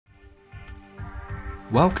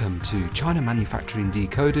Welcome to China Manufacturing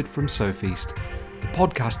Decoded from Sofeast, the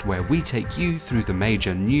podcast where we take you through the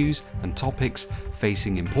major news and topics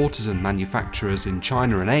facing importers and manufacturers in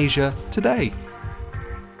China and Asia today.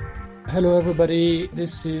 Hello, everybody.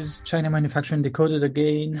 This is China Manufacturing Decoded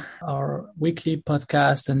again, our weekly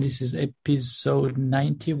podcast, and this is episode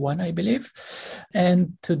 91, I believe.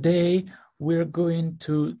 And today we're going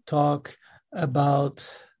to talk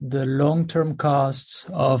about the long-term costs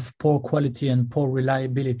of poor quality and poor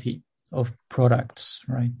reliability of products,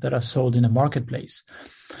 right, that are sold in a marketplace.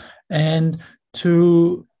 And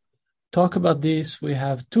to talk about this, we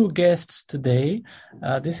have two guests today.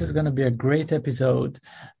 This is going to be a great episode.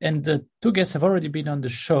 And the two guests have already been on the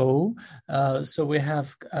show. So we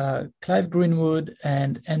have Clive Greenwood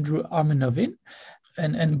and Andrew Armenovin.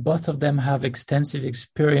 And both of them have extensive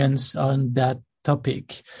experience on that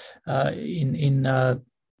topic in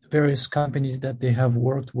various companies that they have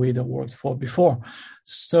worked with or worked for before.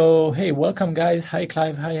 So, hey, welcome, guys. Hi,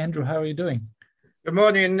 Clive. Hi, Andrew. How are you doing? Good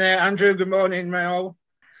morning, Andrew. Good morning, Mel.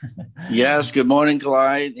 Yes, good morning,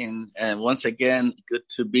 Clyde. And once again, good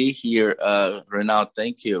to be here. Renaud,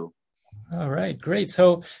 thank you. All right, great.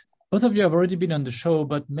 So both of you have already been on the show,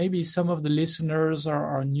 but maybe some of the listeners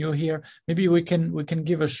are new here. Maybe we can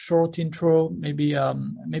give a short intro. Maybe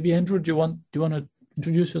Andrew, do you want to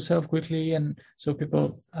introduce yourself quickly, and so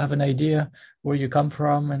people have an idea where you come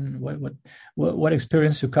from and what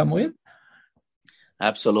experience you come with?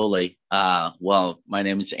 Absolutely. Well, my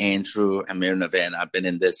name is Andrew Armenovin. I've been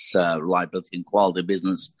in this reliability and quality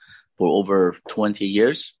business for over 20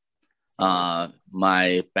 years.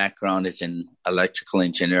 My background is in electrical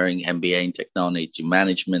engineering, MBA in technology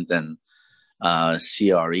management, and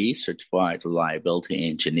CRE, Certified Reliability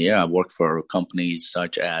Engineer. I worked for companies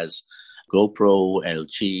such as GoPro,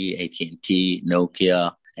 LG, AT&T,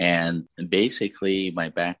 Nokia. And basically, my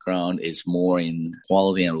background is more in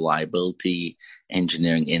quality and reliability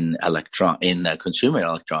engineering in consumer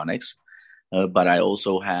electronics. But I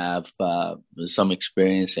also have some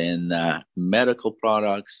experience in medical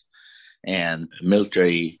products and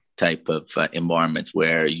military type of environments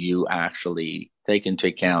where you actually take into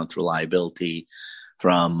account reliability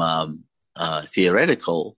from a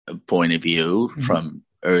theoretical point of view, from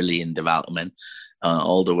early in development,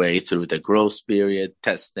 all the way through the growth period,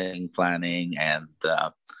 testing, planning, and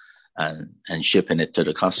shipping it to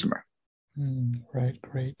the customer. Right,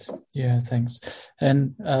 great. Yeah, thanks.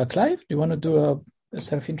 And Clive, do you want to do a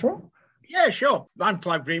self-intro? Yeah, sure. I'm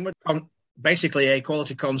Clive Greenwood. I'm basically a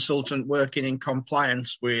quality consultant working in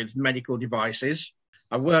compliance with medical devices.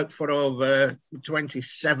 I've worked for over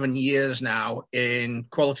 27 years now in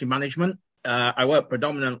quality management. I work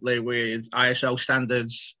predominantly with ISO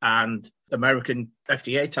standards and American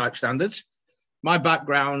FDA type standards. My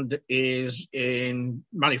background is in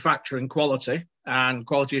manufacturing quality and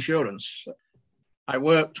quality assurance. I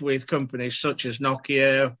worked with companies such as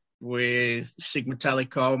Nokia, with Sigma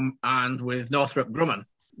Telecom, and with Northrop Grumman.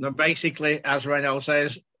 Now, basically, as Renaud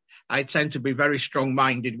says, I tend to be very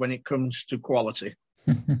strong-minded when it comes to quality.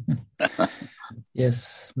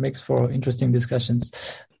 Yes, makes for interesting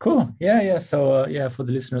discussions. Cool. Yeah. So, for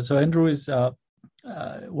the listeners, so Andrew is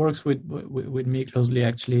works with me closely.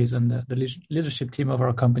 Actually, he's on the leadership team of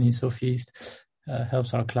our company, Sofeast.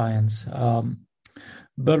 Helps our clients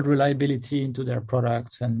build reliability into their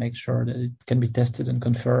products and make sure that it can be tested and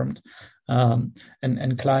confirmed.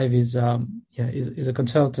 And Clive is a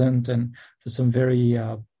consultant, and for some very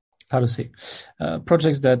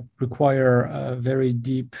projects that require very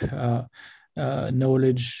deep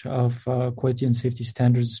knowledge of quality and safety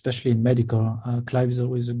standards, especially in medical. Clive is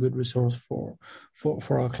always a good resource for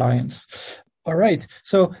our clients. All right,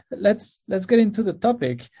 so let's get into the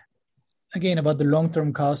topic again about the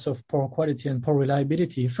long-term costs of poor quality and poor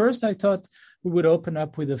reliability. First, I thought we would open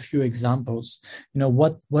up with a few examples.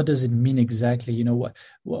 What does it mean exactly?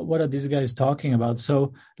 What are these guys talking about?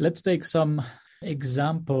 So let's take some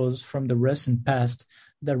examples from the recent past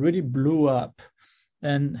that really blew up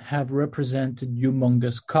and have represented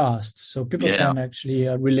humongous costs. So people can actually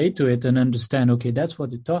relate to it and understand, okay, that's what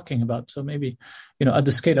they're talking about. So maybe, at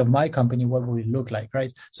the scale of my company, what would it look like,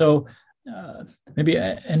 right? So maybe,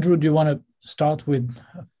 Andrew, do you want to start with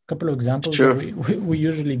a couple of examples Sure. that we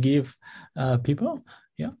usually give people?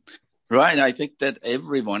 Yeah. Right. I think that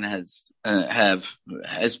everyone has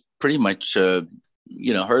pretty much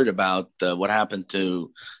heard about what happened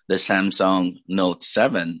to the Samsung Note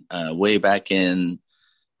 7 way back in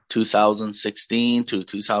 2016 to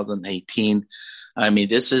 2018. I mean,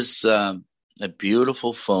 this is a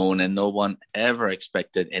beautiful phone, and no one ever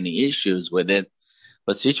expected any issues with it.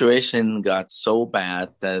 But situation got so bad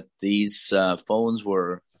that these phones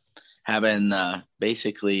were having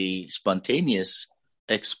basically spontaneous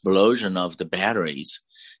explosion of the batteries.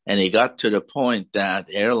 And it got to the point that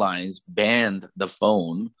airlines banned the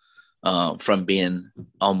phone from being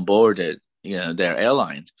onboarded, their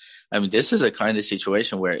airlines. I mean, this is a kind of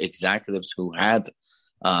situation where executives who had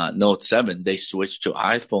Note 7, they switched to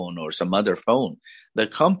iPhone or some other phone. The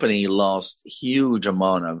company lost huge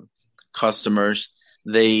amount of customers.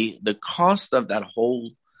 The cost of that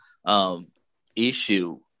whole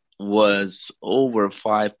issue was over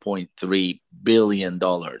 $5.3 billion.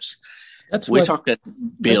 We're talking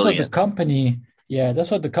billions. That's what the company,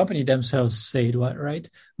 that's what the company themselves said, right?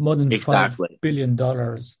 More than $5 billion.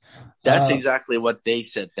 That's exactly what they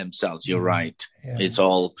said themselves. You're right. Yeah. It's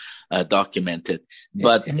all documented.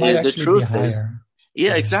 But the truth is,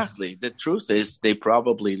 exactly. The truth is they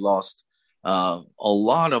probably lost a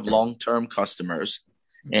lot of long-term customers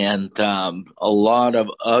and a lot of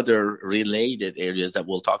other related areas that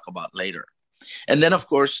we'll talk about later. And then, of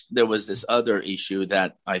course, there was this other issue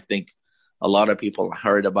that I think a lot of people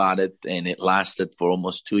heard about it, and it lasted for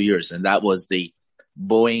almost 2 years. And that was the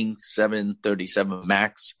Boeing 737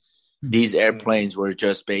 MAX. These airplanes were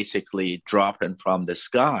just basically dropping from the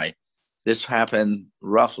sky. This happened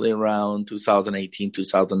roughly around 2018,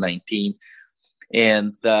 2019.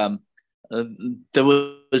 And there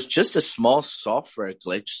was just a small software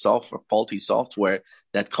glitch, faulty software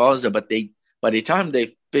that caused it. But by the time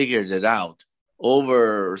they figured it out,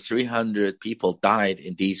 over 300 people died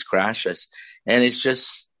in these crashes. And it's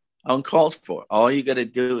just uncalled for. All you got to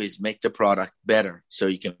do is make the product better so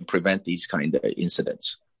you can prevent these kind of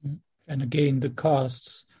incidents. And again, the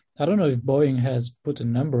costs, I don't know if Boeing has put a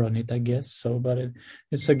number on it, I guess so, but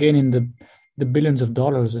it's again in the billions of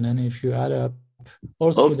dollars. And then if you add up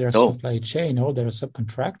also their supply chain, all their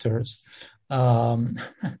subcontractors.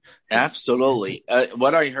 Absolutely.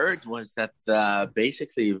 What I heard was that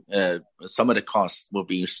basically some of the costs will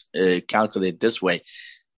be calculated this way.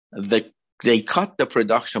 They cut the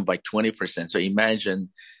production by 20%. So imagine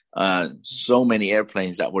so many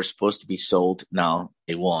airplanes that were supposed to be sold, now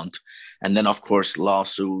they won't. And then, of course,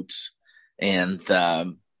 lawsuits and a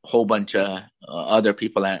whole bunch of other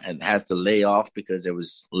people had to lay off because there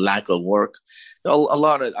was lack of work. So a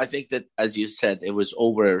lot of, I think that, as you said, it was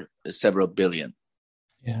over several billion.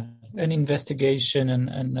 Yeah, an investigation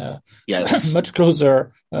and yes, much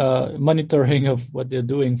closer monitoring of what they're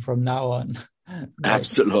doing from now on.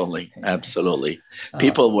 Absolutely.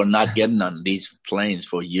 People were not getting on these planes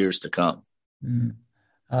for years to come.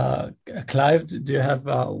 Clive, do you have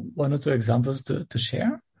one or two examples to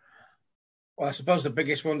share? Well, I suppose the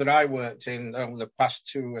biggest one that I worked in over the past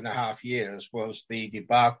 2.5 years was the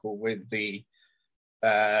debacle with the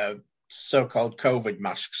so-called COVID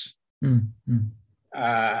masks.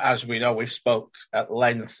 As we know, we've spoke at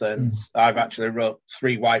length, and I've actually wrote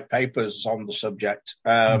 3 white papers on the subject.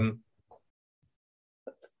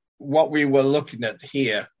 What we were looking at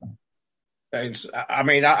here is,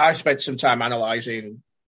 I spent some time analysing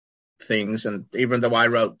things, and even though I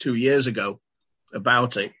wrote 2 years ago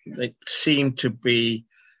about it, it seemed to be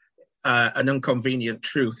an inconvenient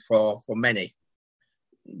truth for many.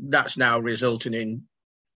 That's now resulting in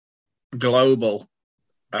global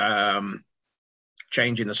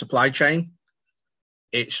change in the supply chain.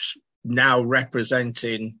 It's now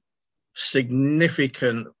representing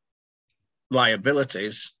significant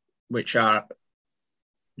liabilities, which are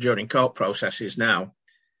during court processes now.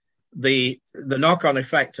 The knock-on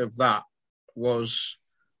effect of that was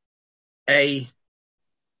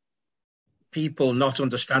people not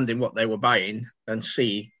understanding what they were buying, and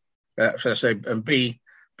and B,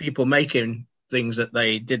 people making things that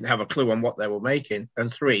they didn't have a clue on what they were making,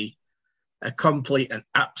 and 3, a complete and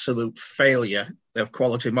absolute failure of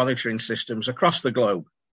quality monitoring systems across the globe.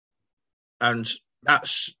 And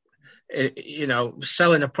that's,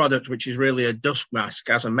 selling a product which is really a dust mask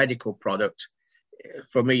as a medical product,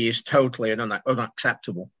 for me, is totally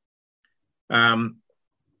unacceptable.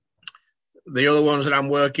 The other ones that I'm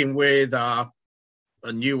working with are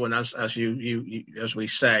a new one, as we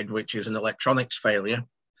said, which is an electronics failure.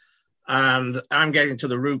 And I'm getting to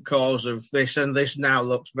the root cause of this, and this now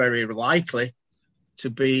looks very likely to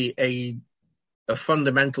be a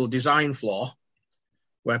fundamental design flaw,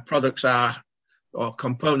 where products are, or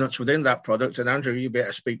components within that product, and Andrew, you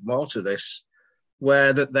better speak more to this,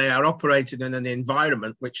 where that they are operating in an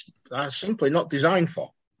environment which are simply not designed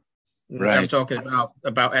for. Right. I'm talking about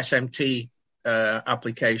SMT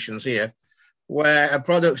applications here, where a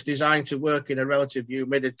product's designed to work in a relative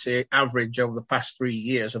humidity average over the past 3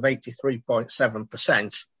 years of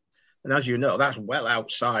 83.7%. And as you know, that's well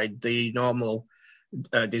outside the normal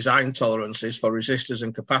design tolerances for resistors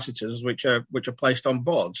and capacitors, which are placed on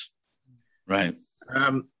boards. Right.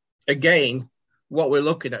 Again, what we're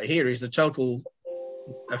looking at here is the total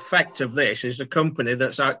effect of this is a company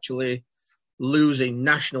that's actually losing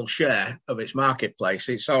national share of its marketplace.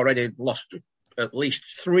 It's already lost at least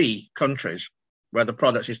 3 countries where the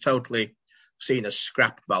product is totally seen as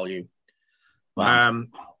scrap value. Wow.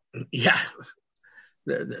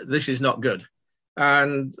 This is not good.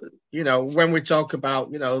 And, when we talk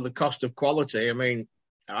about, the cost of quality, I mean,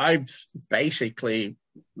 I've basically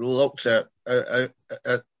looked at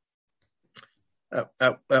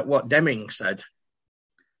what Deming said,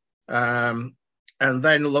 and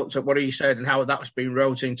then looked at what he said and how that's been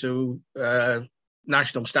wrote into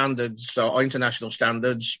national standards or international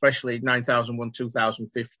standards, especially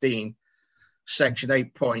 9001/2015, section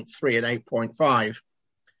 8.3 and 8.5,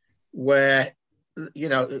 where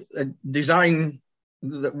design.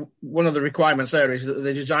 One of the requirements there is that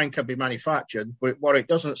the design can be manufactured, but what it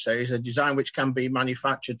doesn't say is a design which can be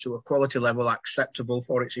manufactured to a quality level acceptable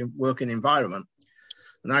for its working environment.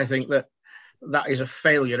 And I think that is a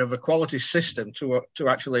failure of a quality system to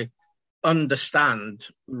actually understand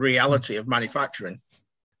reality of manufacturing.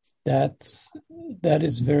 That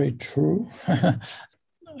is very true.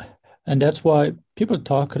 And that's why people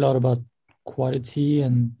talk a lot about quality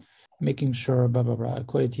and making sure, blah, blah, blah,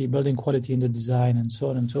 quality, building quality in the design and so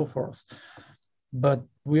on and so forth. But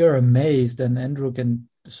we are amazed, and Andrew can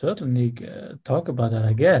certainly talk about that,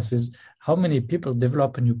 I guess, is how many people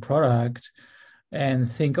develop a new product and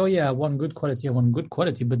think, oh yeah, I want good quality,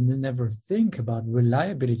 but they never think about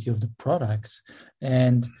reliability of the product.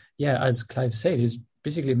 And yeah, as Clive said, is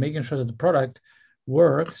basically making sure that the product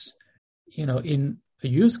works, in a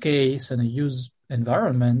use case and a use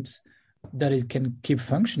environment that it can keep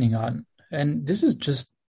functioning on. And this is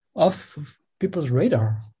just off of people's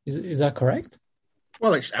radar. Is that correct?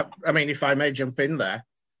 Well, if I may jump in there.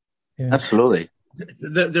 Yeah. Absolutely.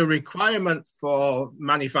 The requirement for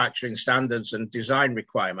manufacturing standards and design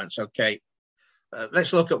requirements, okay,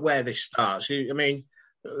 let's look at where this starts. The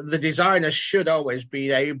designers should always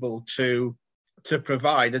be able to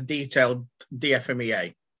provide a detailed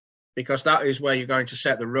DFMEA, because that is where you're going to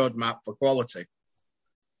set the roadmap for quality.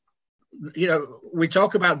 We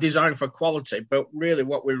talk about design for quality, but really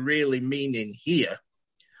what we're really meaning here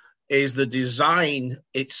is the design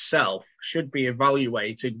itself should be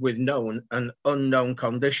evaluated with known and unknown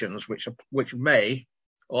conditions, which may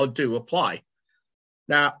or do apply.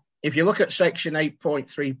 Now, if you look at section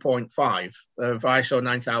 8.3.5 of ISO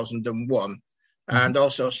 9001, and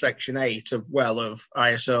also section 8 of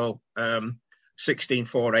ISO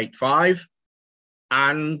 16485,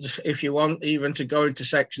 and if you want even to go into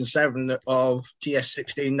section 7 of TS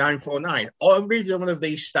 16949, every one of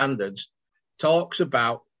these standards talks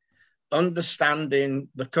about understanding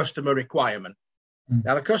the customer requirement.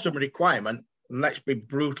 Now, the customer requirement, and let's be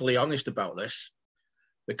brutally honest about this,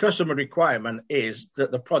 the customer requirement is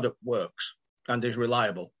that the product works and is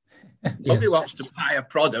reliable. Yes. Nobody wants to buy a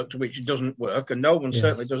product which doesn't work, and no one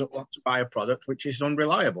certainly doesn't want to buy a product which is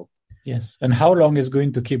unreliable. Yes, and how long is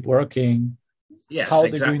going to keep working? Yes, how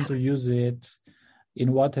exactly. They're going to use it,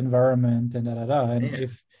 in what environment, and And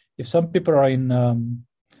if some people are in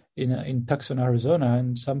Tucson, Arizona,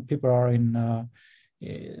 and some people are in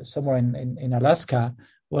somewhere in Alaska,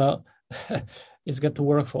 well, it's got to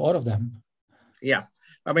work for all of them. Yeah.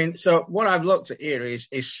 So what I've looked at here is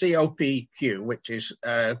COPQ, which is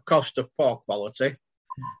cost of poor quality,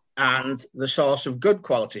 and the source of good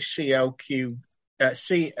quality, COGQ,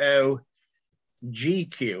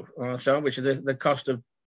 which is the cost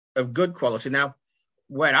of good quality. Now,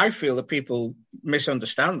 where I feel that people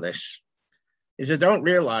misunderstand this is they don't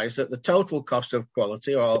realize that the total cost of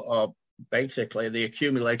quality, or basically the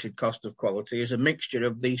accumulated cost of quality, is a mixture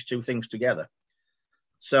of these two things together.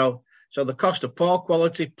 So the cost of poor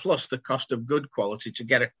quality plus the cost of good quality to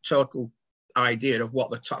get a total idea of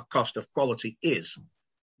what the cost of quality is.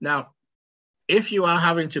 Now, if you are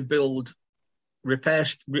having to build repair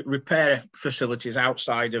facilities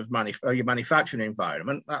outside of your manufacturing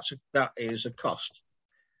environment, that is a cost.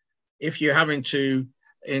 If you're having to,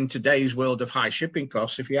 in today's world of high shipping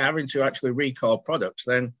costs, if you're having to actually recall products,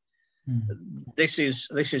 then this is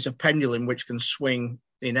a pendulum which can swing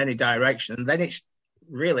in any direction, and then it's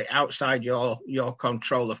really outside your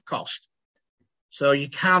control of cost. So you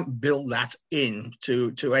can't build that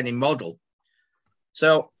into any model.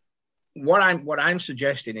 So what I'm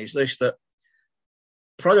suggesting is this, that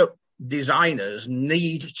product designers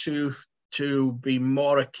need to be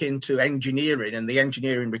more akin to engineering and the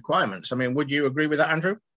engineering requirements. Would you agree with that,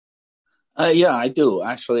 Andrew? Yeah, I do.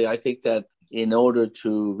 Actually, I think that in order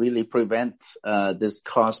to really prevent this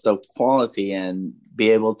cost of quality and be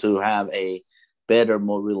able to have a better,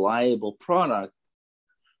 more reliable product,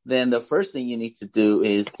 then the first thing you need to do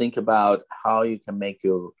is think about how you can make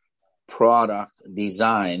your product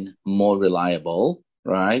design more reliable,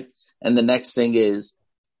 right? And the next thing is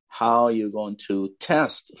how you're going to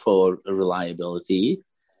test for reliability.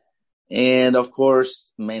 And of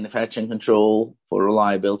course, manufacturing control for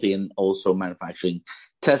reliability and also manufacturing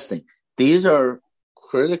testing. These are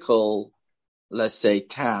critical, let's say,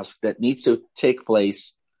 tasks that need to take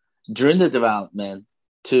place during the development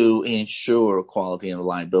to ensure quality and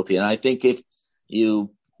reliability. And I think if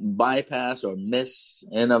you bypass or miss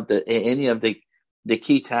any of the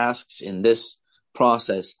key tasks in this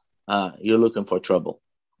process, you're looking for trouble.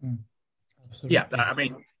 Absolutely. Yeah, I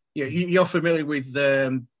mean, you're familiar with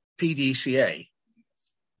PDCA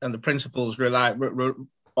and the principles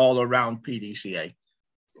all around PDCA.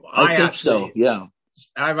 I think so, yeah.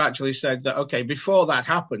 I've actually said that, okay, before that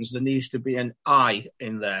happens, there needs to be an I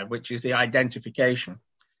in there, which is the identification.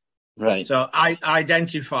 Right. So I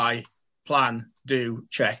identify, plan, do,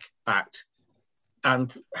 check, act,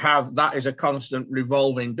 and have that as a constant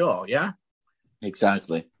revolving door, yeah?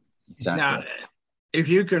 Exactly. Now, if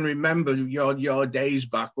you can remember your days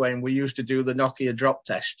back when we used to do the Nokia drop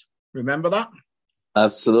test, remember that?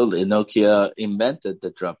 Absolutely. Nokia invented the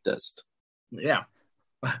drop test. Yeah.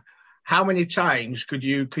 How many times could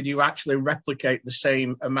you actually replicate the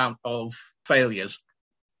same amount of failures?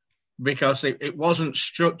 Because it wasn't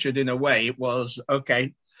structured in a way. It was,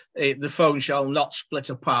 okay, the phone shall not split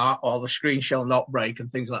apart or the screen shall not break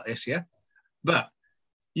and things like this, yeah? But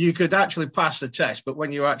you could actually pass the test, but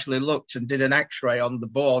when you actually looked and did an X-ray on the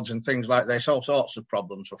boards and things like this, all sorts of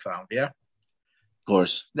problems were found, yeah? Of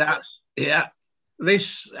course.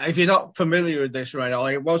 This, if you're not familiar with this right now,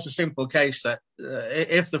 it was a simple case that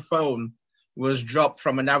if the phone was dropped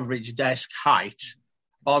from an average desk height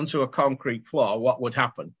onto a concrete floor, what would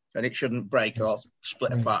happen? And it shouldn't break or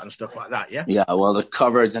split apart and stuff like that, yeah? Yeah, well, the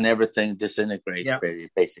covers and everything disintegrate,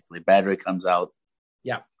 basically. Battery comes out.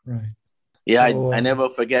 Yeah. Right. Yeah, I never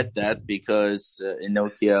forget that because in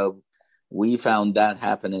Nokia, we found that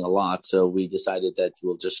happening a lot. So we decided that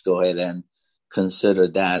we'll just go ahead and consider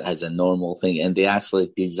that as a normal thing. And they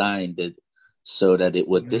actually designed it so that it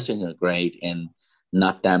would disintegrate and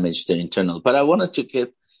not damage the internal. But I wanted to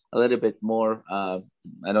get a little bit more, I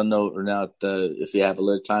don't know, Renat, if you have a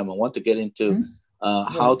little time, I want to get into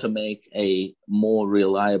how to make a more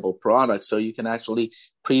reliable product so you can actually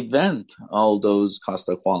prevent all those cost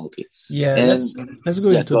of quality. Yeah, let's go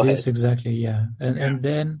into this. Exactly, yeah. And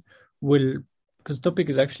then because the topic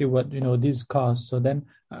is actually what, these costs. So then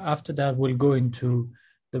after that, we'll go into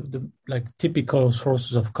the like typical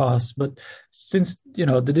sources of costs. But since,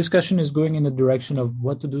 the discussion is going in the direction of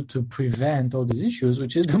what to do to prevent all these issues,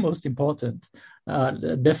 which is the most important,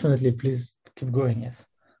 definitely please keep going. Yes.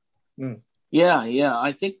 Yeah.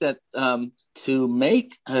 I think that to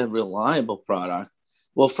make a reliable product,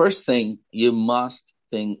 well, first thing, you must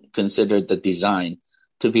consider the design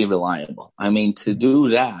to be reliable. I mean, to do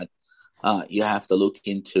that, you have to look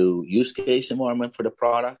into use case environment for the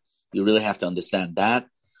product. You really have to understand that.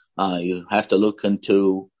 You have to look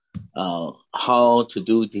into how to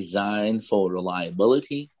do design for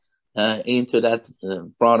reliability into that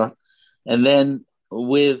product. And then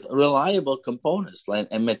with reliable components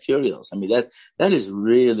and materials, I mean, that is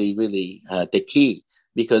really, really the key,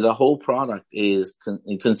 because a whole product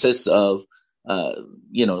consists of,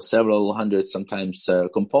 several hundred, sometimes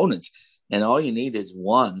components. And all you need is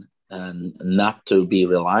one and not to be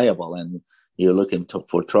reliable, and you're looking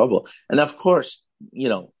for trouble. And of course,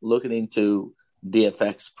 looking into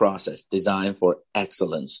DFX process, design for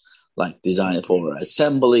excellence, like design for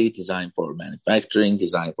assembly, design for manufacturing,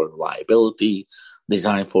 design for reliability,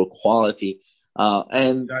 design for quality,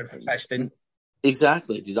 and design for testing.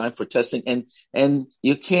 Exactly, design for testing, and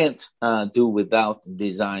you can't do without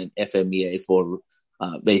design FMEA for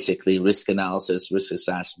basically risk analysis, risk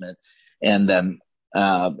assessment, and then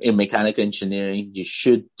in mechanical engineering, you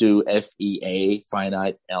should do FEA,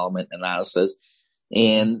 finite element analysis,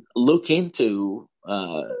 and look into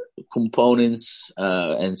components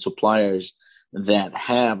and suppliers that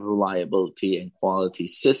have reliability and quality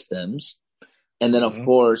systems. And then, of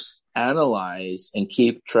course, analyze and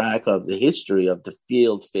keep track of the history of the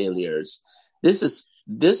field failures. This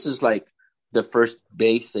is like the first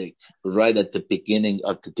basic right at the beginning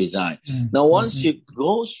of the design. Now, once you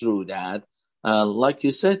go through that, like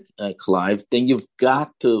you said, Clive, then you've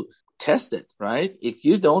got to test it, right? If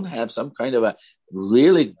you don't have some kind of a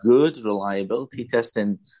really good reliability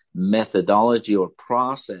testing methodology or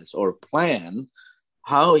process or plan,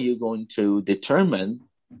 how are you going to determine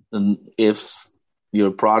if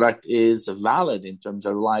your product is valid in terms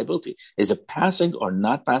of reliability. Is it passing or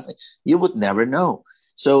not passing? You would never know.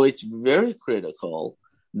 So it's very critical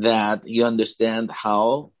that you understand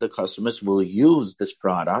how the customers will use this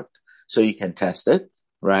product so you can test it,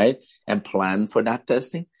 right? And plan for that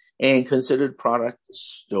testing and consider product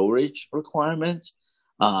storage requirements.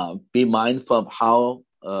 Be mindful of how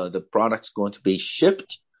the product's going to be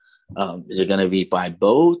shipped. Is it going to be by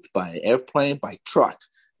boat, by airplane, by truck?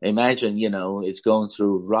 Imagine, it's going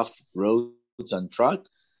through rough roads on truck.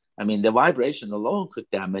 I mean, the vibration alone could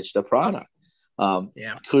damage the product.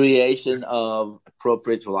 Creation of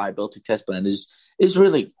appropriate reliability test plan is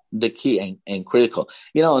really the key and critical.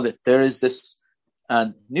 There is this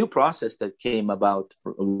new process that came about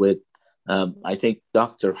with, I think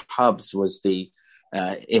Dr. Hobbs was the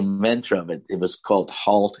inventor of it. It was called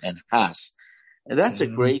Halt and Hass. And that's a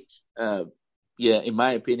great, in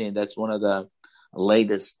my opinion, that's one of the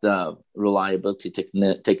latest reliability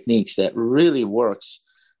techniques that really works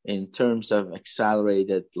in terms of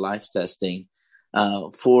accelerated life testing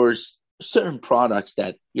for certain products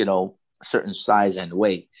that, certain size and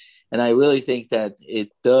weight. And I really think that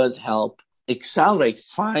it does help accelerate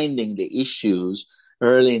finding the issues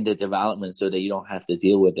early in the development so that you don't have to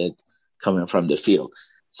deal with it coming from the field.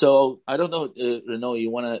 So I don't know, Renaud,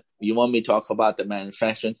 you want me to talk about the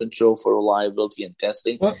manufacturing control for reliability and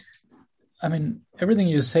testing? Well, I mean, everything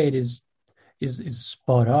you said is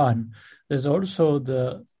spot on. There's also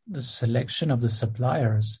the selection of the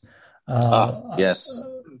suppliers. Yes.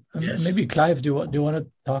 Maybe Clive, do you want to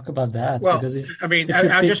talk about that? Well, because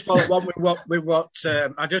I just follow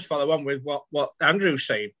on with what Andrew's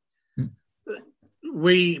saying.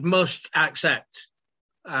 We must accept,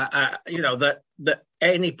 that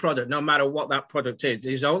any product, no matter what that product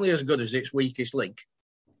is only as good as its weakest link.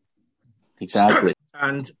 Exactly.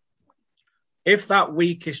 And if that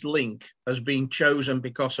weakest link has been chosen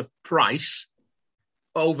because of price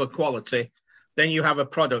over quality, then you have a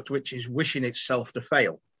product which is wishing itself to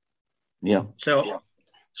fail. Yeah. So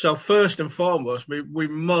first and foremost, we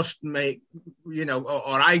must make, or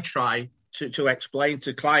I try to explain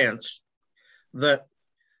to clients that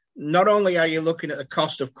not only are you looking at the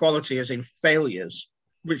cost of quality as in failures,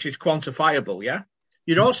 which is quantifiable,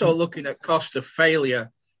 you're also looking at cost of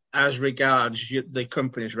failure as regards the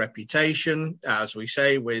company's reputation, as we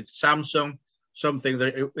say with Samsung, something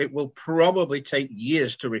that it will probably take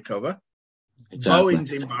years to recover. Exactly.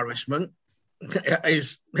 Boeing's embarrassment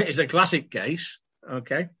is a classic case,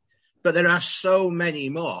 okay? But there are so many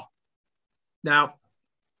more. Now,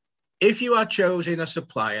 if you are choosing a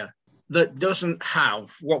supplier that doesn't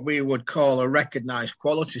have what we would call a recognized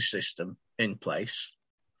quality system in place,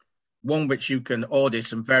 one which you can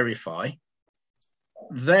audit and verify,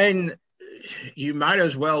 then you might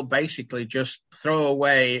as well basically just throw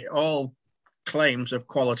away all claims of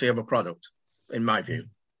quality of a product, in my view.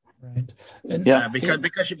 Right. And,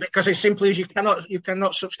 because it's simply you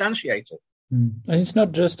cannot substantiate it. And it's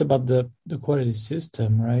not just about the quality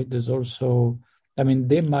system, right? There's also,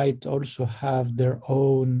 they might also have their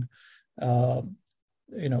own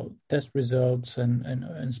test results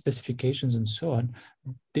and specifications and so on.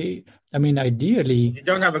 Ideally, if you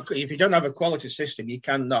don't have a quality system, you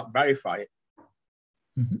cannot verify it.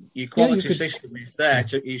 Mm-hmm. Your quality system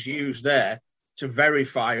is used there to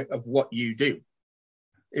verify of what you do.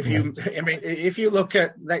 If you look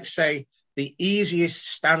at, let's say, the easiest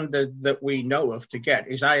standard that we know of to get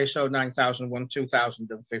is ISO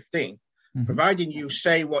 9001:2015. Mm-hmm. Providing you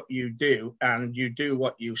say what you do and you do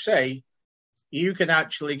what you say, you can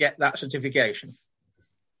actually get that certification.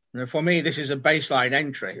 And for me, this is a baseline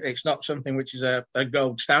entry. It's not something which is a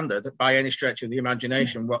gold standard by any stretch of the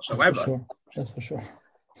imagination whatsoever. That's for sure.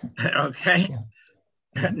 Okay.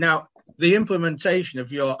 Yeah. Now, the implementation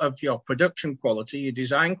of your production quality, your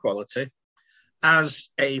design quality, as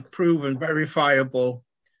a proven, verifiable,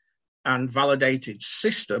 and validated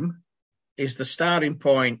system is the starting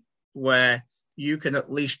point where you can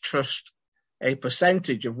at least trust a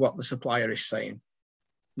percentage of what the supplier is saying.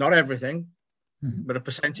 Not everything, but a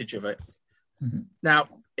percentage of it. Mm-hmm. Now,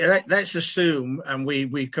 let's assume, and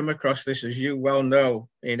we come across this, as you well know,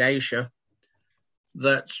 in Asia,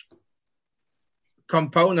 that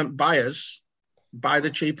component buyers buy the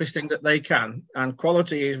cheapest thing that they can, and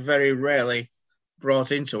quality is very rarely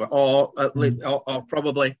brought into it, or at least, or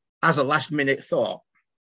probably as a last-minute thought.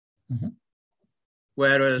 Mm-hmm.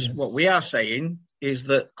 Whereas what we are saying is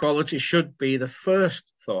that quality should be the first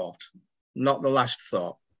thought, not the last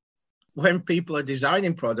thought. When people are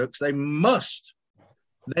designing products, they must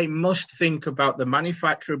think about the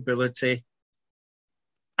manufacturability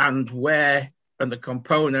and the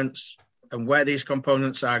components and where these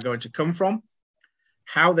components are going to come from,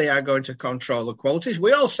 how they are going to control the qualities.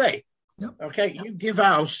 We all say, okay, you give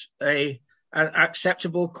us an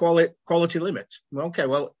acceptable quality limit. Okay,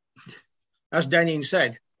 well, as Denning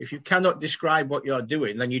said, if you cannot describe what you're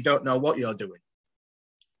doing, then you don't know what you're doing.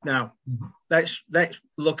 Now, let's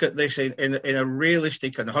look at this in a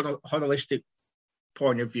realistic and holistic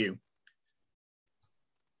point of view.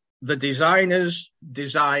 The designers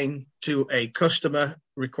design to a customer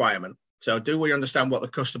requirement. So do we understand what the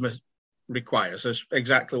customer requires? That's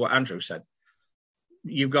exactly what Andrew said.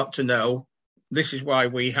 You've got to know, this is why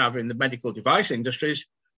we have in the medical device industries,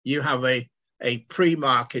 you have a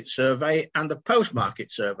pre-market survey and a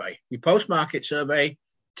post-market survey. Your post-market survey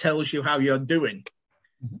tells you how you're doing.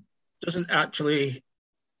 Doesn't actually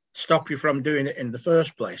stop you from doing it in the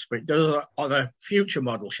first place, but it does on a future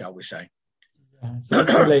model, shall we say. Yeah, it's a bit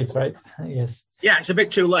too late, right? Yes. Yeah, it's a bit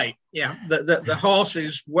too late. Yeah, the horse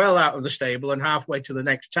is well out of the stable and halfway to the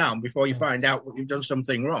next town before you find out that you've done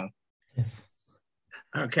something wrong. Yes.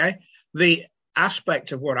 Okay. The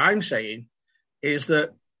aspect of what I'm saying is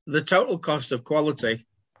that the total cost of quality,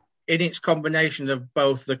 in its combination of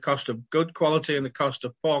both the cost of good quality and the cost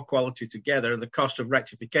of poor quality together, and the cost of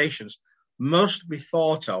rectifications, must be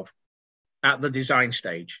thought of at the design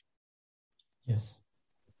stage. Yes.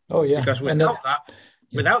 Oh, yeah. Because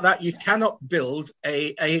without that, you cannot build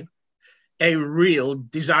a real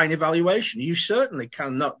design evaluation. You certainly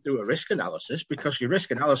cannot do a risk analysis, because your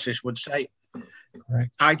risk analysis would say,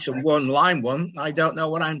 correct, item 1, line 1, I don't know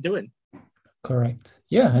what I'm doing. Correct.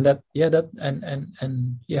 Yeah, and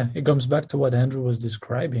it comes back to what Andrew was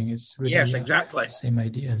describing. It's really exactly same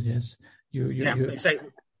ideas. Yes,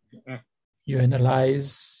 you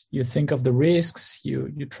analyze, you think of the risks,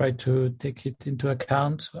 you try to take it into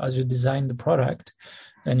account as you design the product,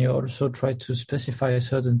 and you also try to specify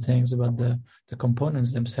certain things about the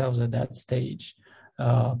components themselves at that stage,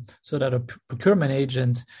 so that a procurement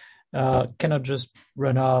agent cannot just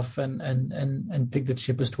run off and pick the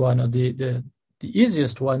cheapest one or the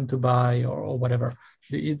easiest one to buy or whatever.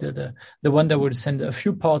 The one that would send a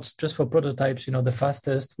few parts just for prototypes, the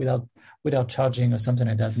fastest without charging or something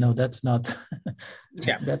like that. No, that's not.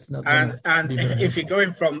 Yeah, that's not. And if you're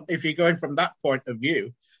going from that point of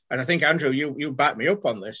view, and I think Andrew, you back me up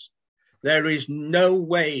on this, there is no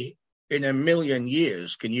way in a million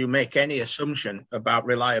years can you make any assumption about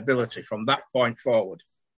reliability from that point forward.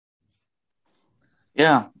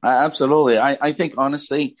 Yeah, absolutely. I think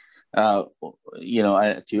honestly, to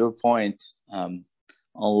your point, a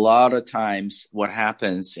lot of times what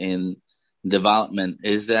happens in development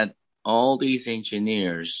is that all these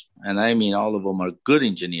engineers, and I mean all of them are good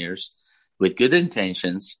engineers with good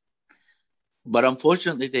intentions, but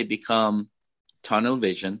unfortunately they become tunnel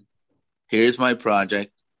vision. Here's my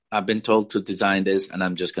project. I've been told to design this and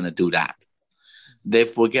I'm just going to do that. They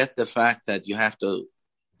forget the fact that you have to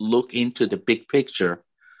look into the big picture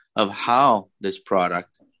of how this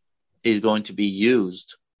product is going to be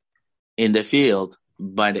used in the field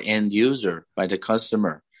by the end user, by the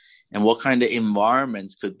customer, and what kind of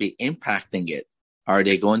environments could be impacting it. Are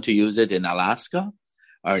they going to use it in Alaska?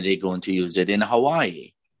 Are they going to use it in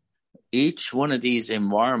Hawaii? Each one of these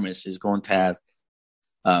environments is going to have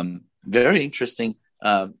very interesting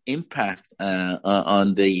impact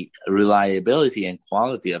on the reliability and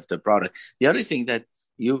quality of the product. The other thing that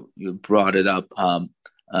you brought it up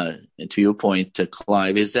to your point,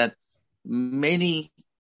 Clive, is that many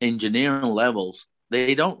engineering levels,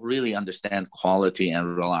 they don't really understand quality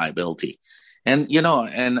and reliability. And,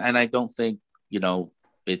 and I don't think,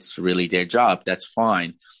 it's really their job. That's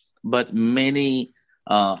fine. But many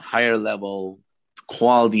higher level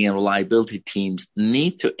quality and reliability teams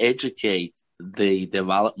need to educate the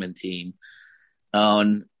development team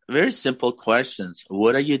on very simple questions.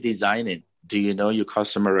 What are you designing? Do you know your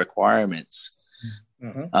customer requirements?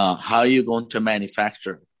 Mm-hmm. How are you going to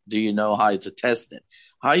manufacture? Do you know how to test it?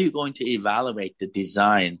 How are you going to evaluate the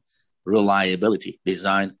design reliability,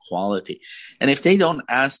 design quality? And if they don't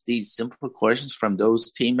ask these simple questions from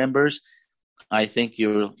those team members, I think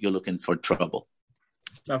you're looking for trouble.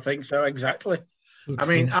 I think so, exactly.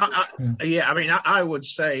 Okay. I would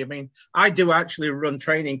say, I do actually run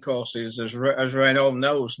training courses, as Renaud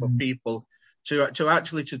knows, for people to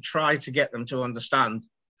try to get them to understand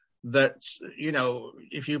that,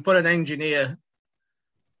 if you put an engineer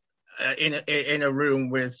in a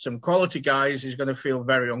room with some quality guys, he's going to feel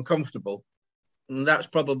very uncomfortable. And that's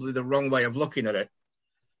probably the wrong way of looking at it.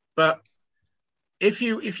 But if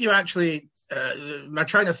you actually, my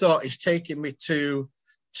train of thought is taking me to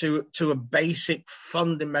a basic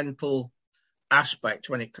fundamental aspect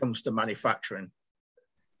when it comes to manufacturing.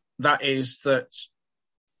 That is that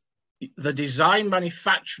the design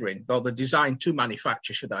manufacturing, or the design to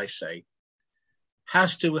manufacture, should I say,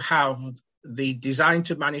 has to have the design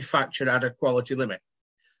to manufacture at a quality limit.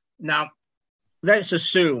 Now, let's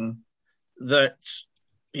assume that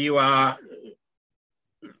your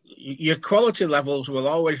quality levels will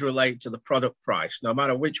always relate to the product price. No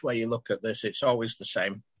matter which way you look at this, it's always the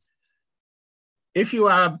same. If you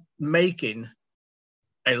are making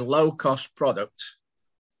a low-cost product,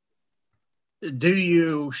 do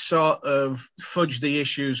you sort of fudge the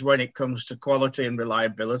issues when it comes to quality and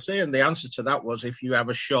reliability? And the answer to that was, if you have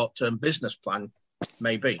a short-term business plan,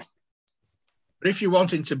 maybe. But if you're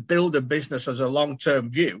wanting to build a business as a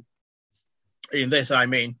long-term view, in this I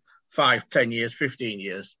mean 5, 10 years, 15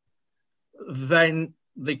 years, then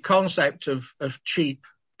the concept of cheap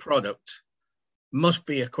product must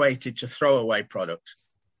be equated to throwaway product.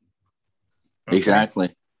 Okay?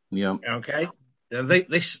 Exactly. Yeah. Okay.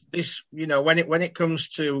 This, when it comes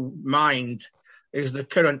to mind, is the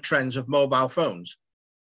current trends of mobile phones.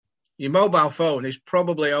 Your mobile phone is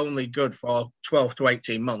probably only good for 12 to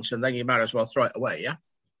 18 months, and then you might as well throw it away, yeah?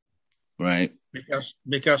 Right.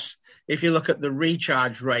 Because if you look at the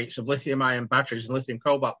recharge rates of lithium-ion batteries and lithium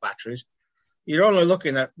cobalt batteries, you're only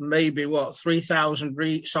looking at maybe,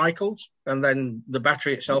 3,000 cycles, and then the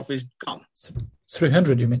battery itself is gone.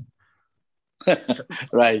 300, you mean?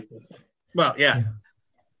 Right. Well, yeah.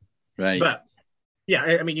 Right. But yeah,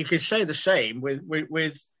 I mean, you could say the same with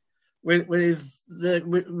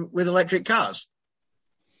electric cars.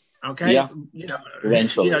 Okay. Yeah.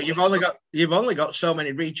 Eventually. You've only got so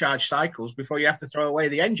many recharge cycles before you have to throw away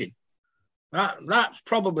the engine. That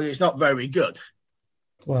probably is not very good.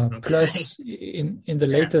 Well, okay. Plus in the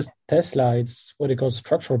latest Tesla, it's what they call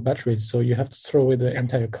structural batteries. So you have to throw away the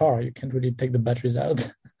entire car. You can't really take the batteries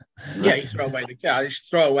out. Yeah, you throw away the car. It's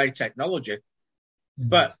throw away technology. Mm-hmm.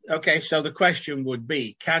 But, okay, so the question would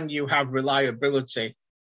be, can you have reliability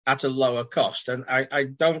at a lower cost? And I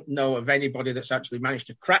don't know of anybody that's actually managed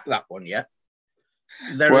to crack that one yet.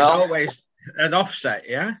 There is always an offset,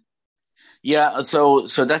 yeah? Yeah, so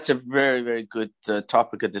that's a very, very good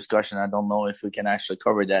topic of discussion. I don't know if we can actually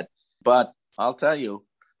cover that. But I'll tell you,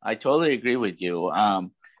 I totally agree with you.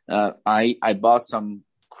 I bought some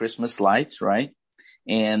Christmas lights, right?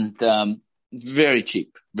 And very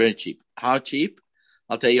cheap, very cheap. How cheap?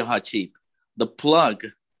 I'll tell you how cheap. The plug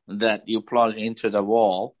that you plug into the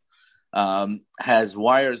wall has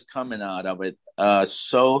wires coming out of it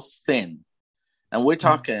so thin. And we're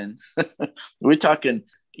talking,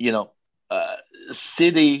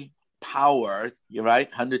 city power, right?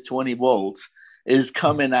 120 volts is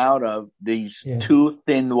coming out of these two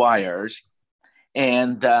thin wires.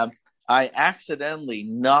 And I accidentally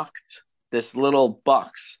knocked this little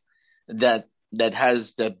box that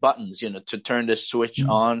has the buttons, to turn the switch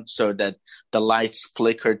on so that the lights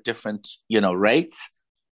flicker different, rates.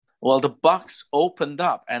 Well, the box opened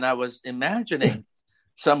up and I was imagining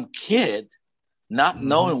some kid not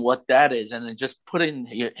knowing what that is and then just putting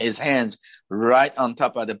his hands right on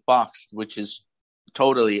top of the box, which is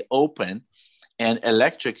totally open, and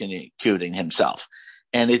electrocuting himself.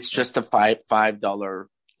 And it's just a $5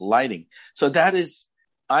 lighting. So that is,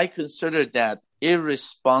 I consider that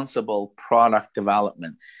irresponsible product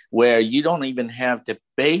development, where you don't even have the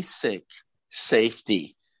basic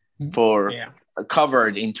safety for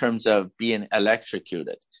covered in terms of being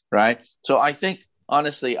electrocuted, right? So I think,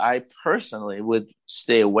 honestly, I personally would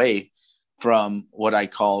stay away from what I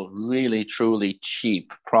call really, truly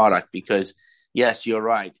cheap product, because yes, you're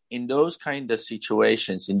right. In those kind of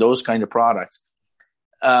situations, in those kind of products,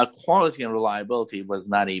 quality and reliability was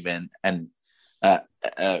not even a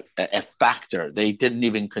factor. They didn't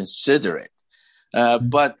even consider it.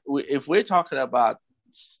 But if we're talking about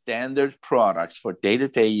standard products for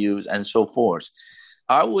day-to-day use and so forth,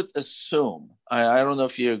 I would assume, I don't know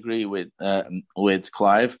if you agree with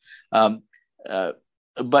Clive,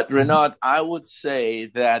 but Renaud, I would say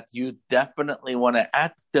that you definitely want to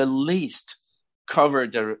at the least cover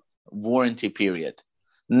the warranty period,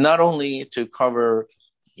 not only to cover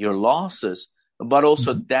your losses, but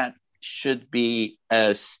also that should be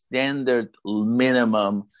a standard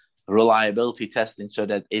minimum reliability testing so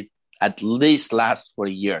that it at least lasts for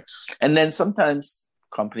a year. And then sometimes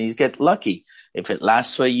companies get lucky. If it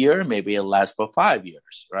lasts for a year, maybe it'll last for 5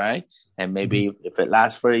 years, right? And maybe if it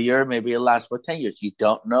lasts for a year, maybe it'll last for 10 years. You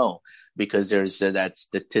don't know, because there's that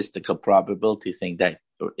statistical probability thing that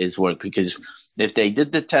is work. Because if they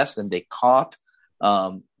did the test and they caught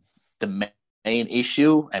the main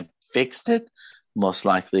issue and fixed it, most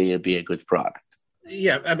likely it'd be a good product.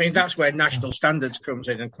 Yeah, I mean, that's where national standards comes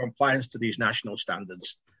in and compliance to these national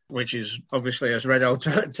standards, which is obviously, as Renaud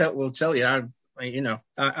will tell you,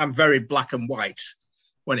 I'm very black and white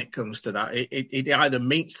when it comes to that. It either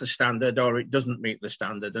meets the standard or it doesn't meet the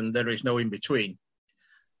standard, and there is no in between.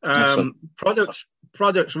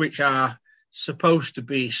 Products which are supposed to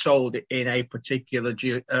be sold in a particular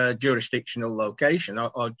jurisdictional location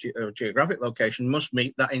or geographic location must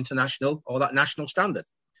meet that international or that national standard.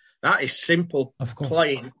 That is simple,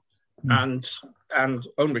 plain, and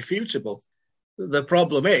unrefutable. The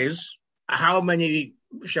problem is how many,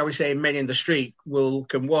 shall we say, men in the street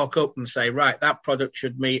can walk up and say, right, that product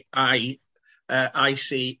should meet ICEE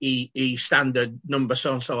standard number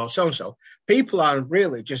so-and-so or so-and-so. People are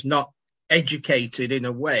really just not educated in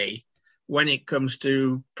a way when it comes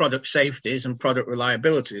to product safeties and product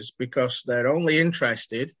reliabilities, because they're only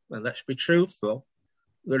interested, and let's be truthful,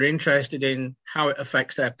 they're interested in how it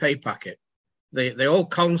affects their pay packet. The whole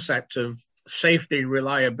concept of safety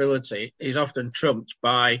reliability is often trumped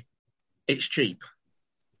by it's cheap.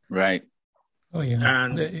 Right. Oh, yeah.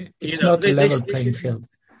 And it's not a level playing field.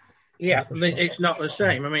 Yeah, sure. It's not the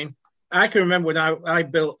same. I mean, I can remember when I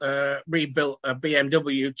rebuilt a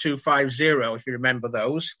BMW 250, if you remember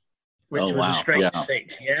those, which was a straight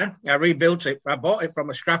six. Yeah, I rebuilt it. I bought it from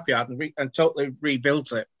a scrapyard and totally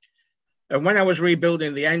rebuilt it. And when I was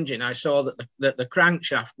rebuilding the engine, I saw that the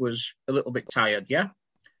crankshaft was a little bit tired. Yeah,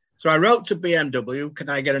 so I wrote to BMW, "Can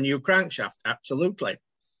I get a new crankshaft?" Absolutely.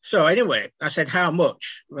 So anyway, I said, "How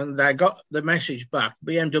much?" And I got the message back: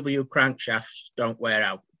 BMW crankshafts don't wear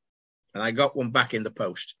out. And I got one back in the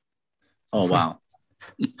post. Oh, wow.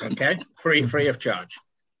 Okay. Free of charge.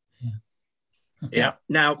 Yeah.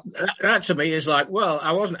 Now, that to me is like, well,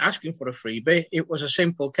 I wasn't asking for a freebie. It was a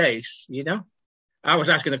simple case, I was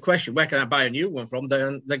asking a question, where can I buy a new one from?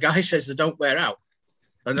 The guy says they don't wear out.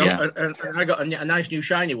 And I got a nice new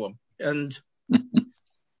shiny one. And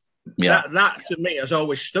that to me has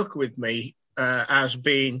always stuck with me as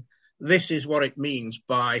being, this is what it means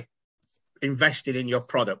by investing in your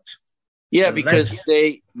product. Yeah, because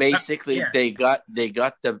they basically they got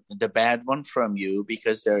the bad one from you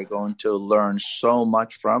because they're going to learn so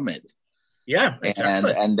much from it. Yeah,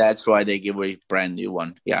 exactly. And that's why they give a brand new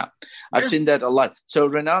one. Yeah, I've seen that a lot. So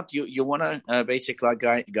Renaud, you want to basically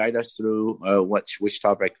guide us through which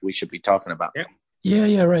topic we should be talking about?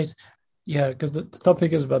 Yeah, right. Yeah, because the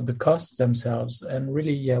topic is about the costs themselves, and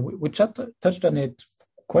really, we touched on it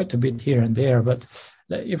quite a bit here and there. But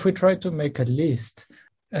if we try to make a list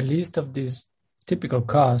of these typical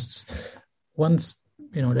costs, once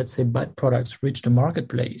let's say bad products reach the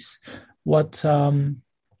marketplace, what are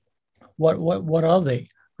they,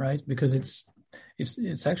 right? Because it's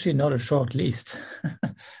actually not a short list.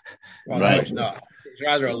 Well, right. No, it's not. It's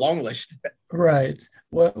rather a long list. Right.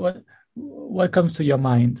 What comes to your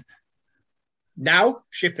mind? Now,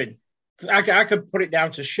 shipping. I could put it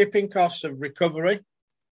down to shipping costs of recovery.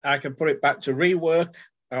 I can put it back to rework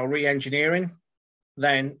or re-engineering.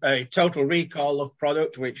 Then a total recall of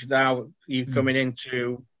product, which now you're coming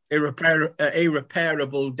into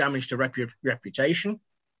irreparable damage to reputation.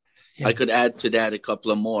 Yeah. I could add to that a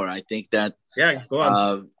couple of more. I think that go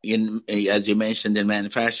on. As you mentioned in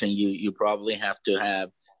manufacturing, you probably have to have,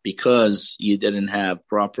 because you didn't have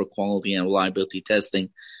proper quality and reliability testing,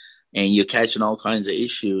 and you're catching all kinds of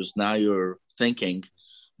issues. Now you're thinking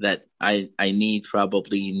that I need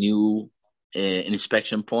probably new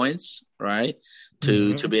inspection points, right?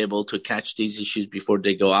 To be able to catch these issues before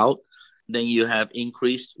they go out. Then you have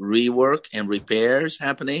increased rework and repairs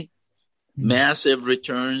happening, massive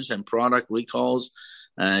returns and product recalls.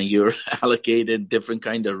 You're allocated different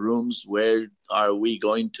kind of rooms. Where are we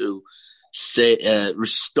going to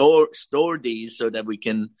store these so that we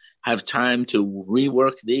can have time to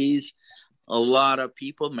rework these? A lot of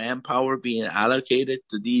people, manpower being allocated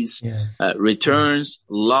to these returns,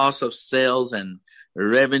 loss of sales and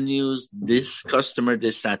revenues, this customer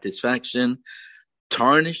dissatisfaction,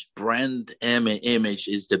 tarnished brand image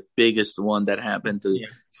is the biggest one that happened to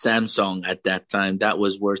Samsung at that time. That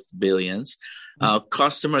was worth billions.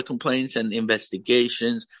 Customer complaints and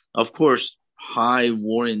investigations, of course, high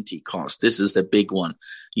warranty costs. This is the big one.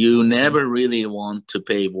 You never really want to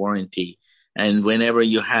pay warranty. And whenever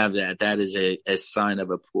you have that is a sign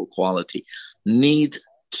of a poor quality. Need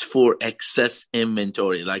for excess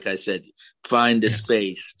inventory. Like I said, find the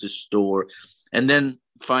space to store. And then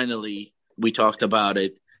finally, we talked about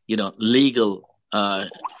it, legal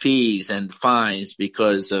fees and fines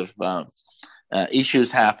because of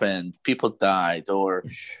issues happened, people died, or,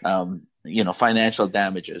 financial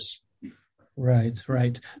damages. Right.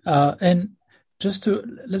 And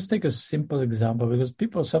let's take a simple example, because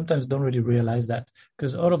people sometimes don't really realize that,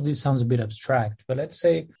 because all of this sounds a bit abstract. But let's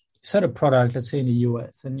say you sell a product, let's say in the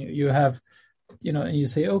US, and you have and you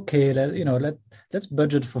say, okay, let's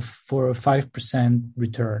budget for a 5%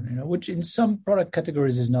 return, which in some product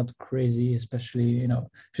categories is not crazy, especially,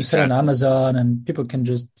 if you sell on Amazon and people can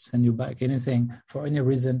just send you back anything for any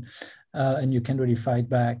reason, and you can't really fight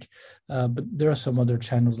back. But there are some other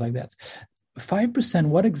channels like that. 5%,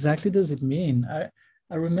 what exactly does it mean?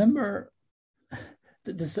 I remember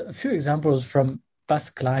there's a few examples from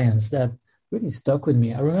past clients that really stuck with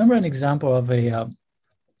me. I remember an example of a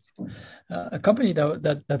company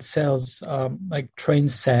that sells like train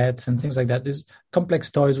sets and things like that. These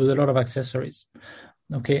complex toys with a lot of accessories.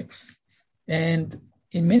 Okay. And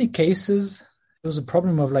in many cases, there was a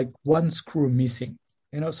problem of like one screw missing,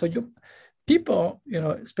 so people,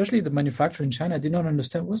 especially the manufacturer in China, did not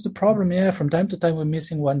understand what's the problem. Yeah, from time to time we're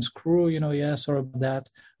missing one screw, yeah, sorry about that.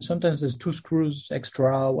 Sometimes there's 2 screws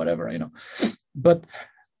extra, whatever, But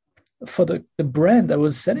for the brand that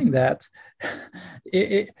was selling that,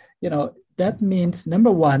 that means,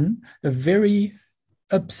 number one, a very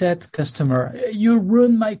upset customer. You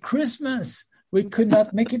ruined my Christmas. We could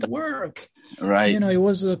not make it work. Right. It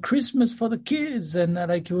was a Christmas for the kids, and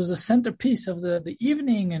it was a centerpiece of the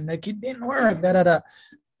evening, and it didn't work.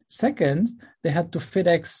 Second, they had to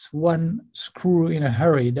FedEx one screw in a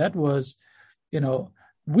hurry. That was,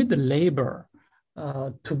 with the labor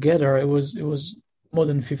together, it was more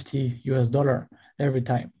than $50 every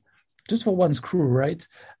time, just for one screw, right?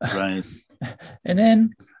 Right. And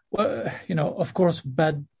then, of course,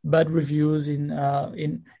 bad reviews in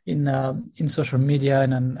social media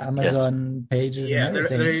and on Amazon pages. Yeah, and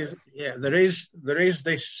everything. there is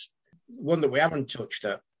this one that we haven't touched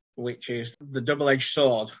at, which is the double-edged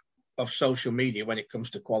sword of social media when it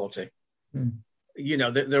comes to quality.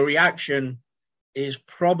 The reaction is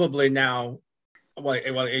probably now,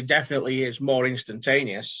 it definitely is more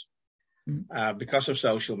instantaneous because of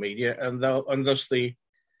social media, and thus the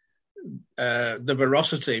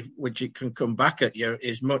veracity which it can come back at you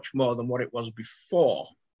is much more than what it was before.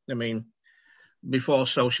 I mean, before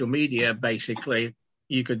social media, basically,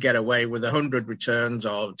 you could get away with 100 returns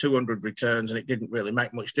or 200 returns, and it didn't really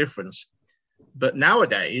make much difference. But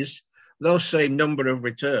nowadays, those same number of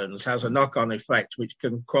returns has a knock-on effect which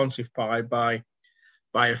can quantify by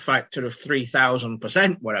a factor of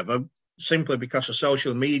 3,000%, whatever, simply because of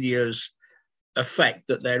social media's effect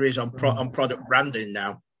that there is on product branding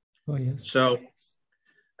now. Oh, yes. So,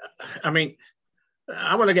 I mean,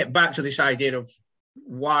 I want to get back to this idea of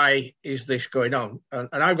why is this going on? And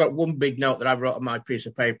I've got one big note that I wrote on my piece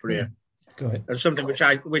of paper here. Go ahead. And something which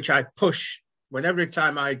I push whenever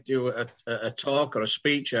time I do a talk or a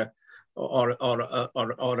speech or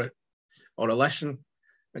a lesson,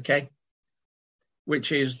 okay?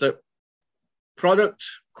 Which is that product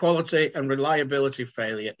quality and reliability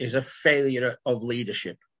failure is a failure of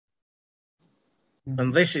leadership.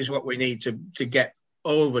 And this is what we need to get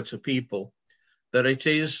over to people, that it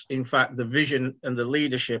is, in fact, the vision and the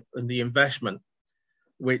leadership and the investment,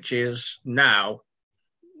 which is now,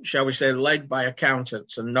 shall we say, led by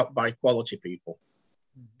accountants and not by quality people.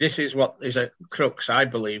 This is what is a crux, I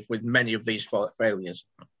believe, with many of these failures.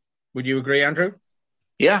 Would you agree, Andrew?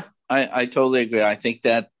 Yeah, I totally agree. I think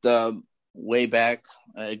that way back,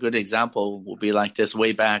 a good example would be like this.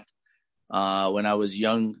 Way back when I was a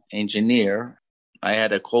young engineer, I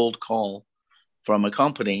had a cold call from a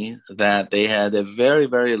company that they had a very,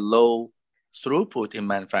 very low throughput in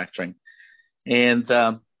manufacturing. And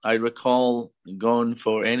I recall going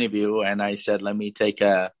for an interview, and I said, let me take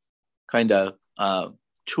a kind of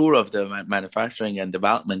tour of the manufacturing and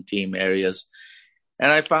development team areas.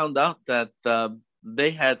 And I found out that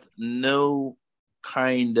they had no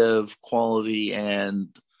kind of quality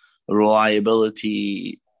and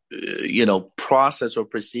reliability, process or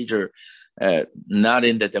procedure, not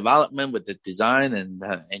in the development with the design and